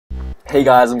Hey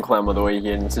guys, I'm Clown by the way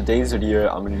here, and in today's video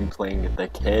I'm going to be playing The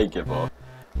Caregiver,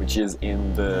 which is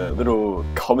in the little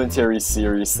commentary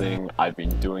series thing I've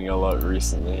been doing a lot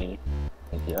recently.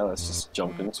 And yeah, let's just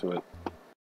jump into it.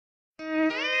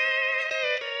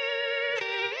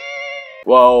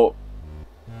 Well,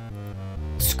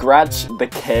 scratch The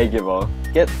Caregiver.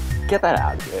 Get that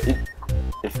out of here.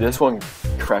 If this one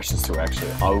crashes to action,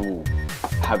 I will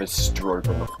have a stroke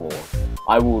on the floor.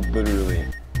 I will literally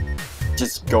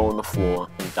just go on the floor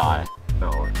and die.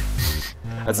 No,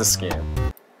 that's a scam.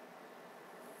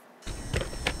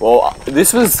 Well,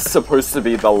 this was supposed to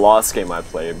be the last game I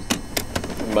played,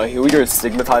 but here we go,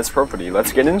 Stigmatized property.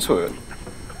 Let's get into it.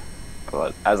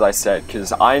 But as I said,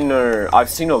 because I've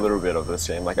seen a little bit of this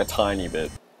game, like a tiny bit,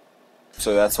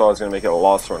 so that's why I was gonna make it the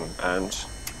last one, and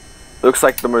looks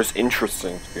like the most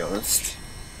interesting, to be honest.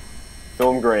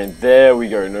 Film grain, there we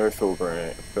go, no film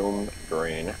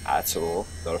grain at all,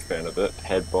 not a fan of it.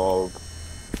 Head bob.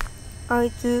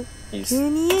 He's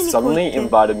suddenly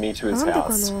invited me to his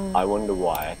house. I wonder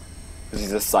why. Because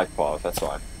he's a psychopath, that's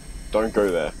why. Don't go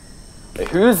there. Hey,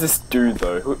 who is this dude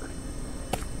though?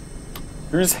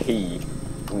 Who's he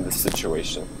in this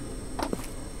situation?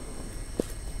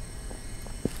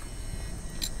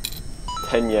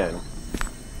 10 yen.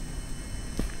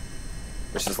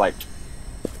 Which is like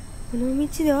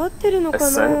a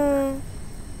cent?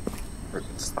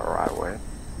 It's the right way.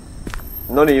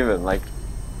 Not even, like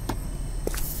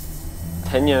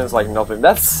 10 yen is like nothing.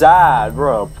 That's sad,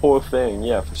 bro. Poor thing.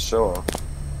 Yeah, for sure.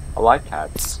 I like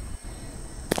cats.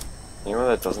 Anyone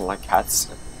that doesn't like cats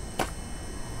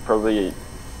probably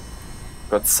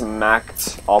got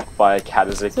smacked up by a cat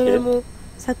as a kid.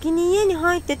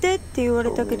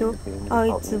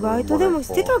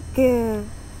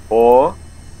 Or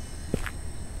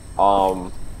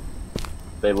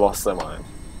they lost their mind.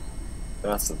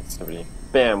 That's sensitivity.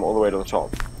 Bam, all the way to the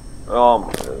top. Oh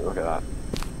my god, look at that.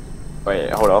 Wait,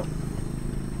 hold up.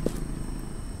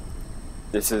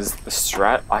 This is the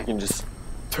strat. I can just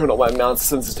turn up my mouse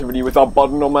sensitivity with a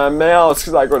button on my mouse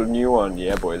because I got a new one.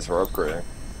 Yeah, boys, we're upgrading.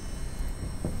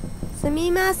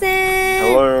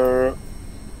 Hello.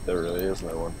 There really is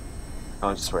no one. I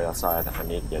can't just wait outside. I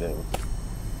need to get in.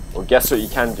 Well, guess what you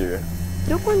can do?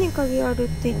 If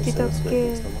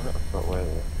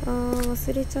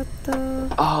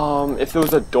there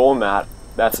was a doormat,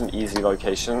 that's an easy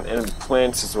location, and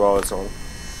plants as well as on.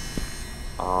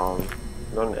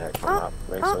 Not an aircon map,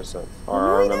 makes no sense. Oh,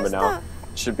 I remember now.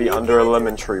 It should be under a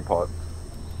lemon tree pot.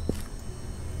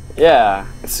 Yeah,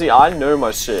 see, I know my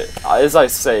shit. As I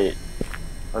say,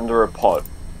 under a pot.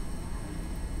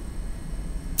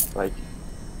 Like,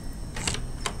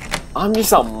 I'm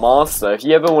just a master. If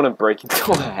you ever want to break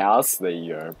into a house, there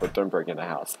you go. But don't break into a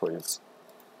house, please.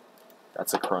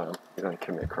 That's a crime. You don't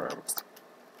commit crimes.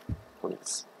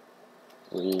 Please.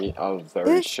 We are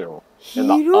very chill.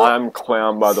 And I'm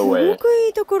Clown, by the way.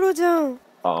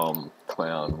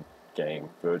 Clown game.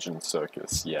 Virgin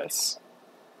Circus, yes.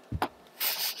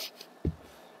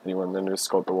 Anyone that knows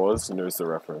Scott the Was knows the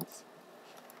reference.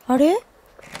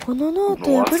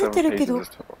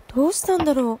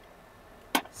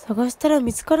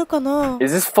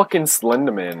 Is this fucking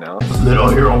Slender Man now? Little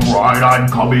hero bride, I'm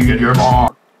coming in your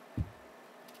mom.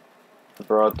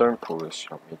 Bro, don't pull this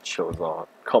shit on me. Chill out.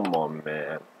 Come on,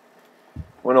 man.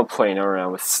 We're not playing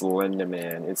around with Slender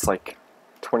Man. It's like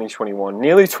 2021,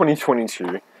 nearly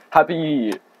 2022.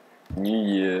 Happy New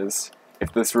Year's.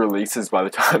 If this releases by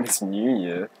the time it's New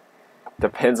Year.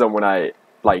 Depends on when I,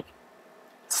 like,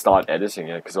 start editing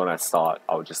it. Because when I start,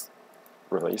 I'll just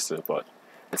release it. But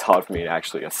it's hard for me to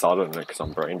actually get started on it because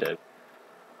I'm brain dead.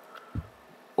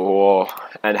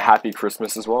 And Happy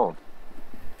Christmas as well.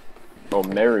 Oh,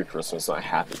 Merry Christmas, not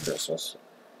Happy Christmas.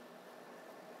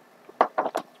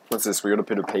 What's this? We got a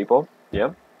bit of paper?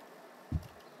 Yeah?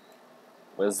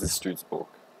 Where's this dude's book?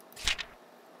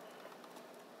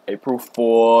 April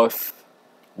 4th.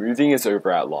 Moving is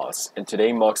over at last, and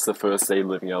today marks the first day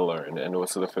living alone, and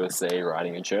also the first day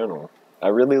writing a journal. I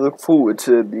really look forward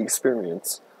to the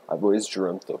experience. I've always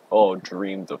dreamed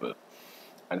of it.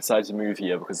 I decided to move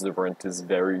here because the rent is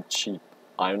very cheap.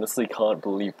 I honestly can't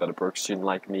believe that a broke student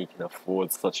like me can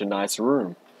afford such a nice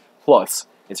room. Plus,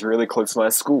 it's really close to my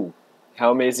school. How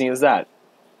amazing is that?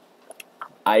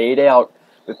 I ate out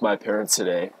with my parents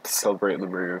today to celebrate the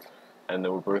move, and they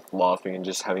were both laughing and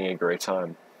just having a great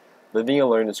time. Living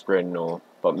alone is great and all,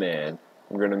 but man,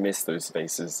 I'm gonna miss those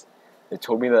faces. They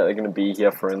told me that they're gonna be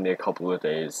here for only a couple of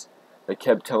days. They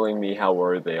kept telling me how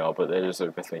worried they are, but they're just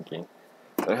overthinking.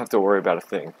 I don't have to worry about a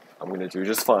thing. I'm gonna do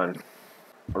just fine.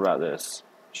 What about this?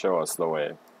 Show us the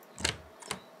way.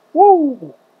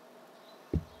 Woo!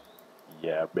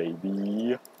 Yeah,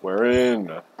 baby. We're in.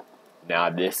 Now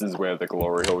this is where the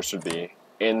glory hole should be.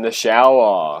 In the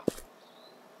shower.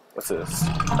 What's this?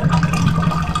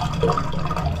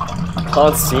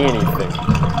 Can't see anything.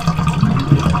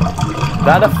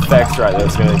 That effect right there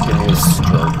is gonna give me a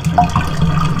stroke.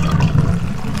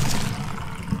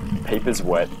 Paper's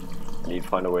wet. I need to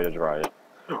find a way to dry it.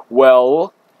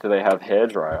 Well, do they have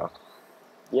hairdryer?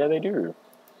 Yeah, they do.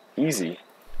 Easy.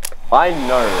 I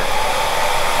know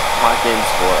my games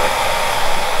work.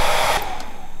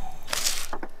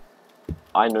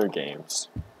 I know games.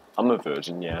 I'm a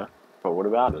virgin, yeah. But what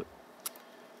about it?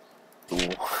 Ooh.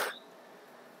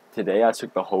 Today I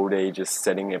took the whole day just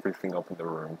setting everything up in the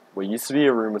room. What used to be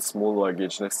a room with small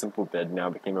luggage and a simple bed now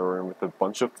became a room with a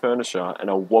bunch of furniture and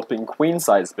a whopping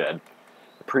queen-size bed.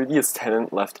 The previous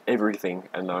tenant left everything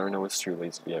and the owner was too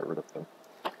lazy to get rid of them.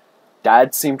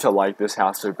 Dad seemed to like this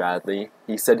house so badly,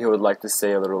 he said he would like to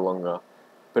stay a little longer.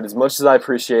 But as much as I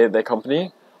appreciated their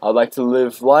company, I'd like to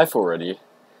live life already.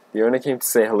 The owner came to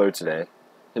say hello today.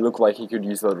 He looked like he could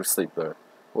use a little sleep though.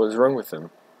 What was wrong with him?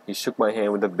 He shook my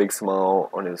hand with a big smile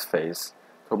on his face,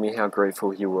 told me how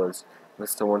grateful he was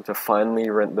to want to finally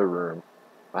rent the room.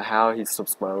 But how he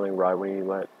stopped smiling right when he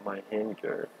let my hand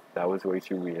go. That was way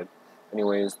too weird.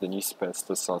 Anyways, the new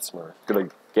semester starts tomorrow. Gotta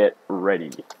get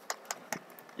ready.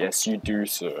 Yes, you do,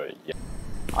 sir. Yeah.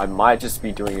 I might just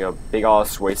be doing a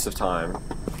big-ass waste of time.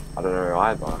 I don't know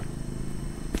either.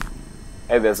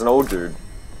 Hey, there's an old dude.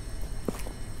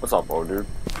 What's up, old dude?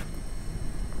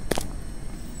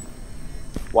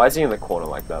 Why is he in the corner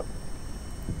like that?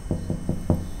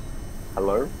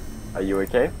 Hello? Are you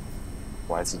okay?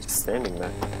 Why is he just standing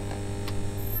there?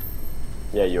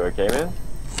 Yeah, you okay, man?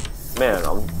 Man,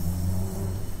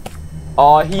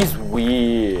 oh, he's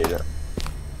weird.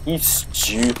 He's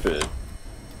stupid.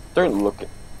 Don't look at...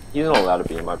 He's not allowed to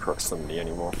be in my proximity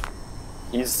anymore.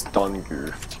 He's done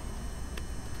goofed.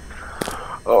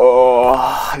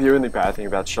 Oh, the only bad thing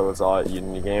about Chilla's art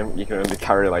in the game, you can only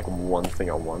carry like one thing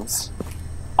at once.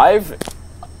 I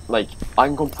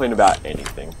can complain about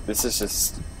anything. This is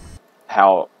just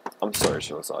how... I'm sorry,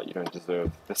 Chilla's art, you don't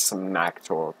deserve the smack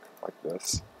talk like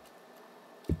this.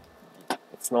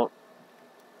 It's not...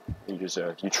 You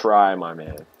deserve. You try, my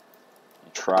man.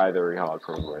 You try very hard,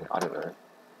 probably. I don't know.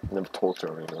 Never talked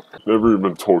to him anymore. Never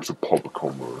even talked to public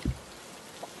homo.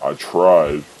 I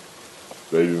tried.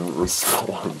 They didn't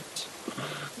respond.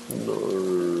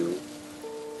 No.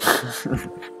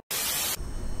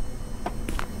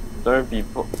 Don't be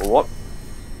what?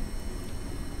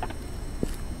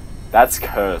 That's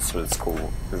cursed, but it's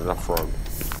cool. Because it's a frog.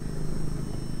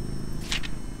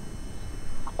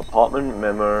 Apartment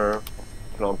memo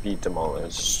cannot be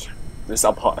demolished.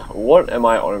 What am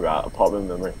I on about? Apartment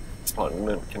memo. This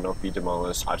apartment cannot be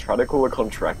demolished. I try to call a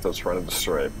contractor trying to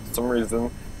destroy it. For some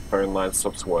reason, phone line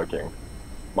stops working.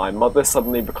 My mother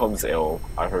suddenly becomes ill.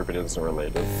 I hope it isn't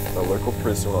related. The local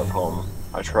priest will not come.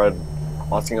 I tried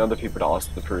asking other people to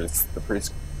ask the priest. The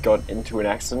priest got into an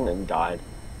accident and died.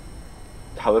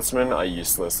 Talisman are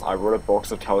useless. I brought a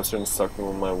box of talismans, stuck them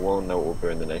on my wall, and they will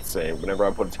burn the next day. Whenever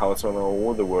I put a talisman on a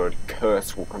wall, the word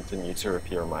curse will continue to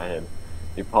appear in my head.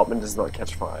 The apartment does not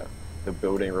catch fire. The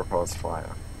building repels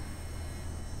fire.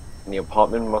 And the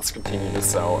apartment must continue to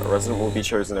sell. A resident will be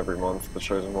chosen every month. The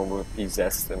chosen one will be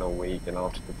possessed in a week, and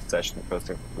after the possession, the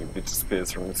person completely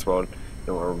disappears from this world.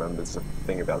 No one remembers a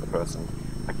thing about the person.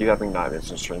 I keep having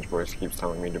nightmares, and a strange voice keeps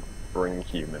telling me to bring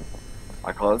human.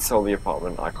 I can't sell the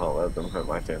apartment. I can't let them hurt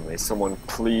my family. Someone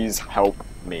please help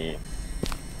me.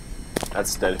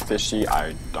 That's dead fishy.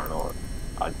 I don't know.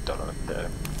 I don't know.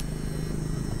 Dead.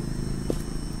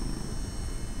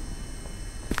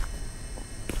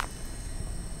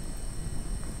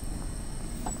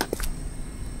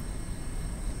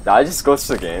 Did I just glitch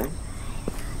the game?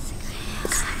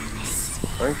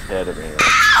 Don't care to me.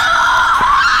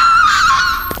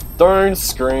 Don't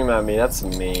scream at me, that's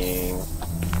mean.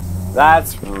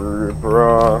 That's rude,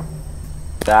 bro.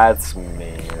 That's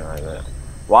mean right there.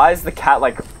 Why is the cat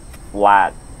like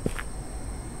flat?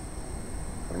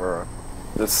 Bro.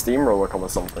 The steamroller come or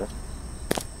something.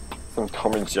 Some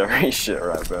Tom and Jerry shit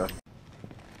right there.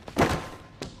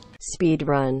 Speed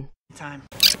run. Time.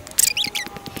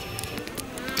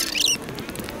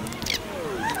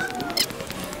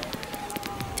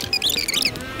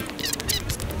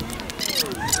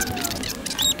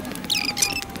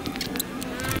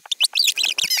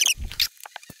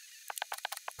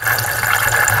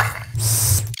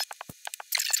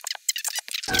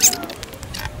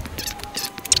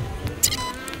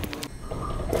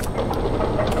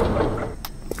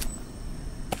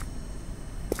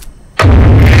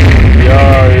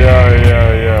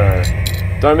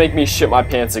 Don't make me shit my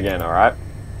pants again, alright?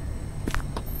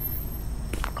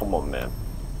 Come Come on, man.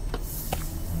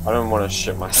 I don't want to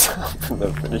shit myself in the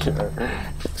video.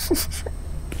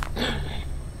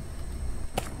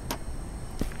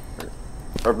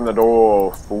 Open the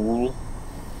door, fool.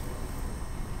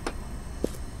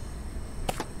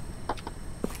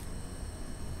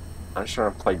 I'm just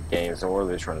trying to play games, and what are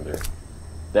they trying to do?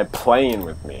 They're playing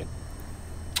with me.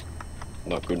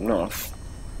 Not good enough.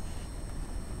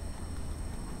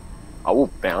 I will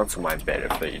bounce on my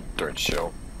bed if they don't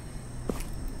chill.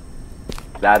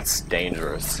 That's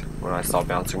dangerous. When I start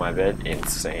bouncing my bed,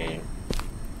 insane.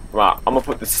 Right, I'm gonna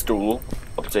put this stool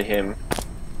up to him,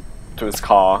 to his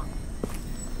car.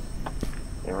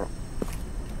 You know,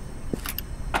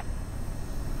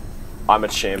 I'm a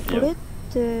これっ champion.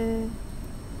 て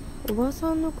おば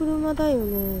さんの車だよ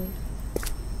ね。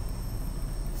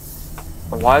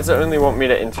 Why does it only want me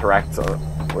to interact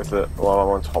with it while I'm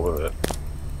on top of it?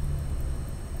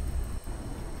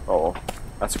 Oh,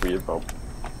 that's weird, Bob.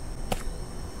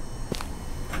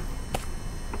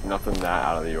 Nothing that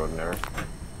out of the ordinary.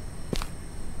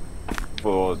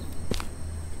 For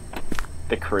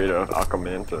the creator of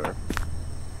Akamanto.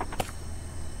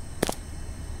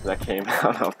 That came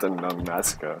out after Nun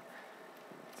Massacre.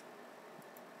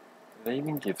 Did they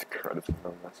even give credit for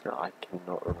Nun Massacre? I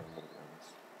cannot remember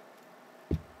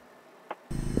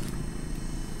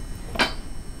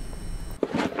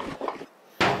this.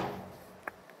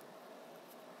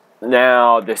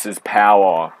 Now this is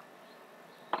power.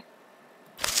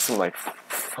 Some like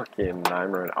fucking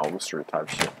Nightmare on Elm Street type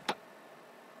shit.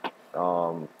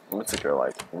 What's it go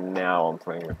like? Now I'm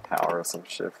playing with power or some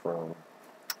shit from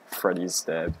Freddy's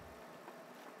Dead.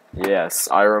 Yes,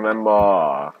 I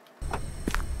remember.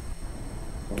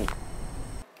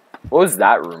 What was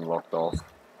that room locked off?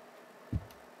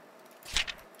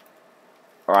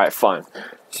 Alright, fine.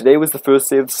 Today was the first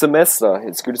day of the semester.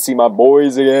 It's good to see my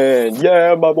boys again.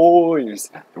 Yeah, my boys.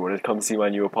 They wanted to come see my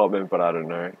new apartment, but I don't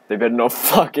know. They better not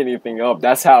fuck anything up.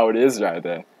 That's how it is right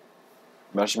there.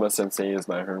 Mashima Sensei is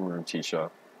my homeroom teacher.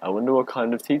 I wonder what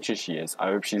kind of teacher she is. I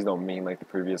hope she's not mean like the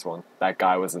previous one. That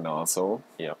guy was an asshole.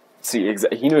 Yeah. See,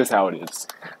 he knows how it is.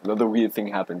 Another weird thing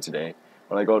happened today.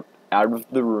 When I got out of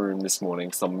the room this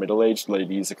morning, some middle-aged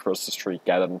ladies across the street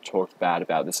gathered and talked bad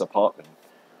about this apartment.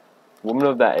 Women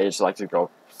of that age like to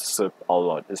gossip a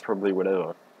lot. It's probably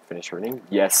whatever. Finish reading?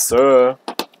 Yes, sir.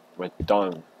 We're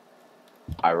done.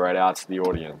 I read out to the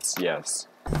audience. Yes.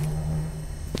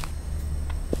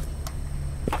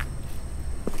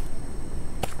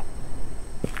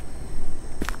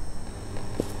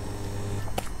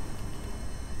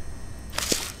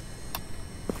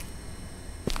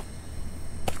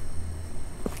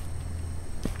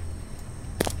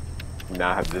 Now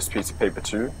I have this piece of paper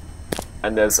too.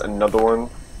 And there's another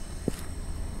one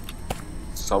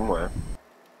somewhere.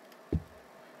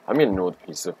 I'm getting all the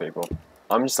pieces of paper.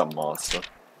 I'm just a master.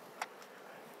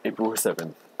 April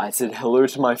 7th. I said hello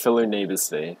to my fellow neighbors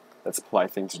today. That's a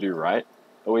polite thing to do, right?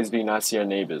 Always be nice to your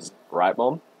neighbors, right,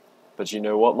 Mom? But you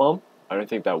know what, Mom? I don't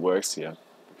think that works here.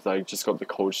 Because I just got the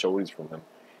cold shoulders from them.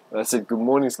 And I said good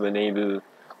morning to the neighbor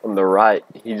on the right.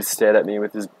 He just stared at me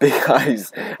with his big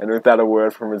eyes. And without a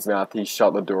word from his mouth, he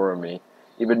shut the door on me.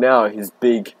 Even now, his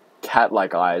big,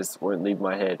 cat-like eyes won't leave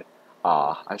my head.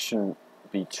 I shouldn't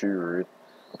be too rude.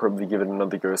 I'll probably give it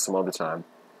another go some other time.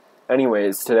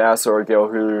 Anyways, today I saw a girl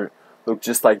who looked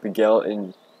just like the girl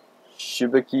in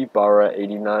Shibukibara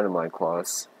 89 in my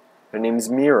class. Her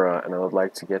name's Mira, and I would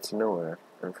like to get to know her.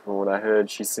 And from what I heard,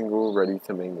 she's single, ready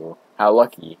to mingle. How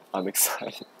lucky. I'm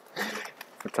excited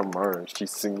for tomorrow.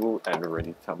 She's single and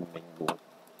ready to mingle.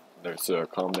 No, sir,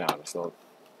 calm down. It's not...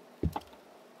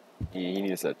 He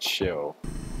needs to chill.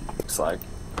 Looks like.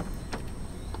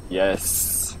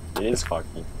 Yes, it is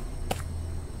fucky.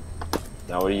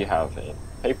 Now what do you have here?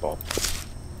 Paper.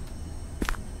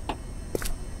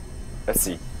 Let's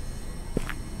see.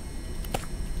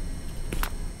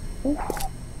 Ooh.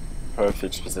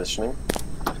 Perfect positioning.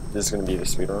 This is gonna be the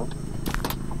speedrun.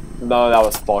 No, that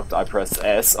was fucked. I pressed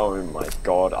S. Oh my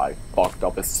god, I fucked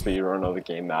up a speedrun of a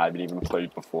game that I haven't even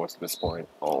played before to this point.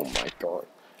 Oh my god.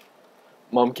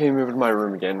 Mom came over to my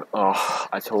room again. Oh,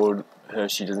 I told her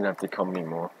she doesn't have to come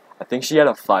anymore. I think she had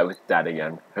a fight with Dad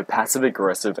again. Her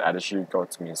passive-aggressive attitude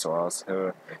got to me, so I asked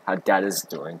her how Dad is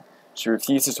doing. She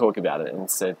refused to talk about it and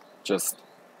instead just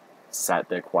sat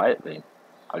there quietly.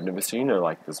 I've never seen her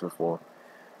like this before.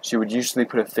 She would usually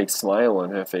put a fake smile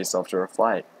on her face after a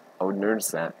fight. I would notice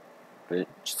that, but it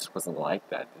just wasn't like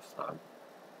that this time.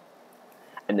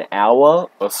 An hour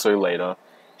or so later,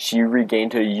 she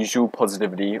regained her usual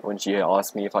positivity when she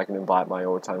asked me if I can invite my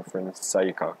all-time friend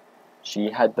Sayaka. She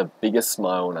had the biggest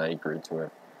smile when I agreed to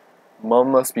it.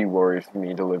 Mom must be worried for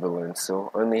me to live alone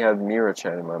still. Only have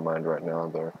Mira-chan in my mind right now,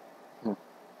 though.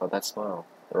 But that smile.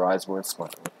 Her eyes weren't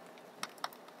smiling.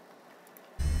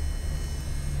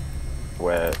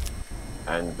 Where...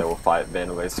 And they will fight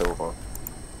Vanderlei Silva.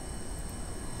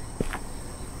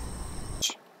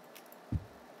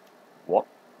 What?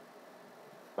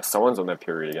 Someone's on their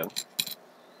period again.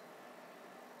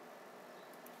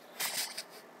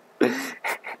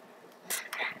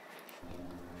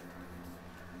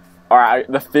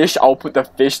 Alright, the fish, I'll put the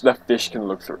fish can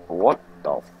look through. What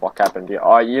the fuck happened here?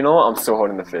 Oh, you know what? I'm still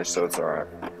holding the fish, so it's alright.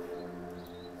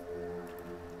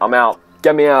 I'm out.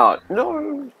 Get me out.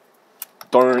 No.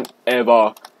 Don't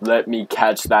ever let me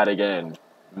catch that again.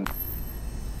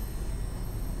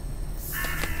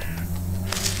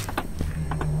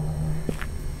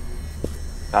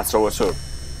 That's all it took.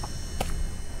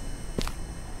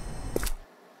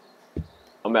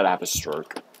 I'm about to have a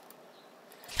stroke.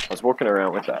 I was walking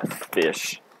around with that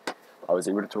fish. I was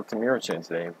able to talk to Mira-chan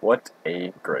today. What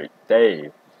a great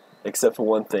day. Except for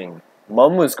one thing.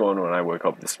 Mum was gone when I woke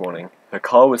up this morning. Her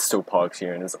car was still parked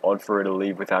here and it's odd for her to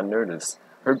leave without notice.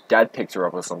 Her dad picked her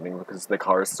up or something because the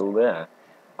car is still there.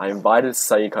 I invited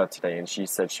Sayaka today and she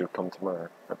said she would come tomorrow.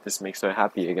 Hope this makes her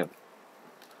happy again.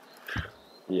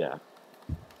 Yeah.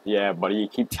 Yeah, buddy, you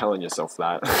keep telling yourself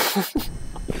that.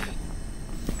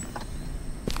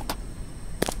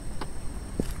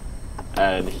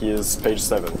 And here's page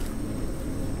 7.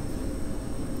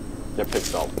 Get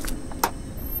picked up.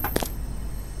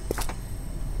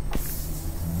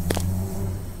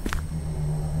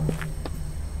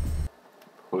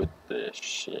 Put this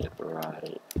shit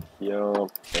right here.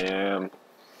 Bam.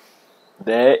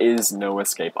 There is no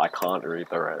escape. I can't read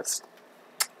the rest.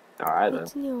 Alright then.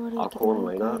 I'll call him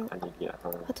later. I need to get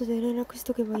home.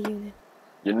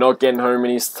 You're not getting home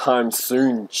anytime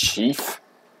soon, Chief.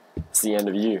 It's the end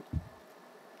of you.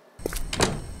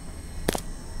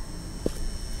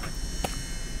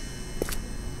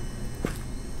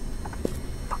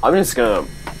 I'm just gonna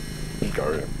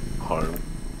go home.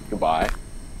 Goodbye.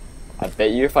 I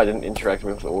bet you if I didn't interact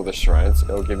with all the shrines,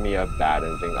 it'll give me a bad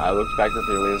ending. I looked back at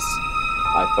the list.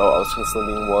 I felt I was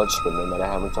constantly being watched, but no matter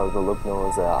how much I would look, no one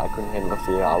was there. I couldn't handle the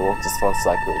fear. I walked as fast as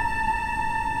I could.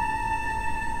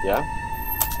 Yeah?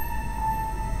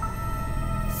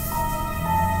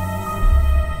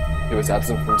 He was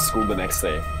absent from school the next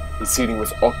day. His seating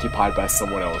was occupied by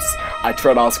someone else. I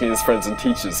tried asking his friends and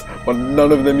teachers, but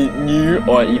none of them knew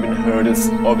or even heard of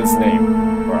his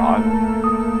name. Alright,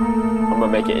 I'm gonna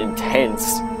make it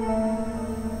intense.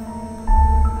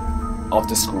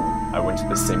 After school, I went to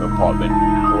the same apartment.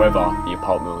 However, the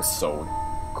apartment was sold.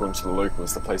 According to the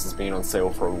locals, the place has been on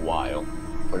sale for a while.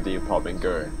 Where did the apartment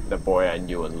go? The boy I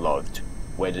knew and loved.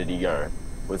 Where did he go?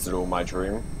 Was it all my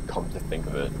dream? Come to think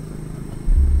of it.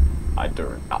 I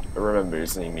don't remember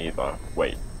his name either.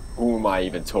 Wait, who am I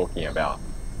even talking about?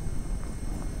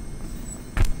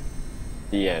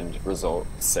 The end. Result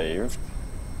saved.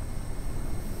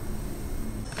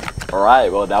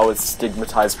 Alright, well that was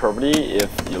Stigmatized Property.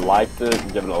 If you liked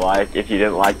it, give it a like. If you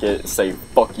didn't like it, say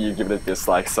fuck you, give it a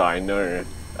dislike so I know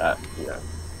that, you know,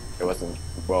 it wasn't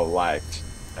well liked.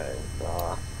 And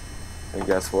thank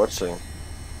you guys for watching.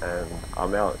 And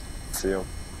I'm out. See you.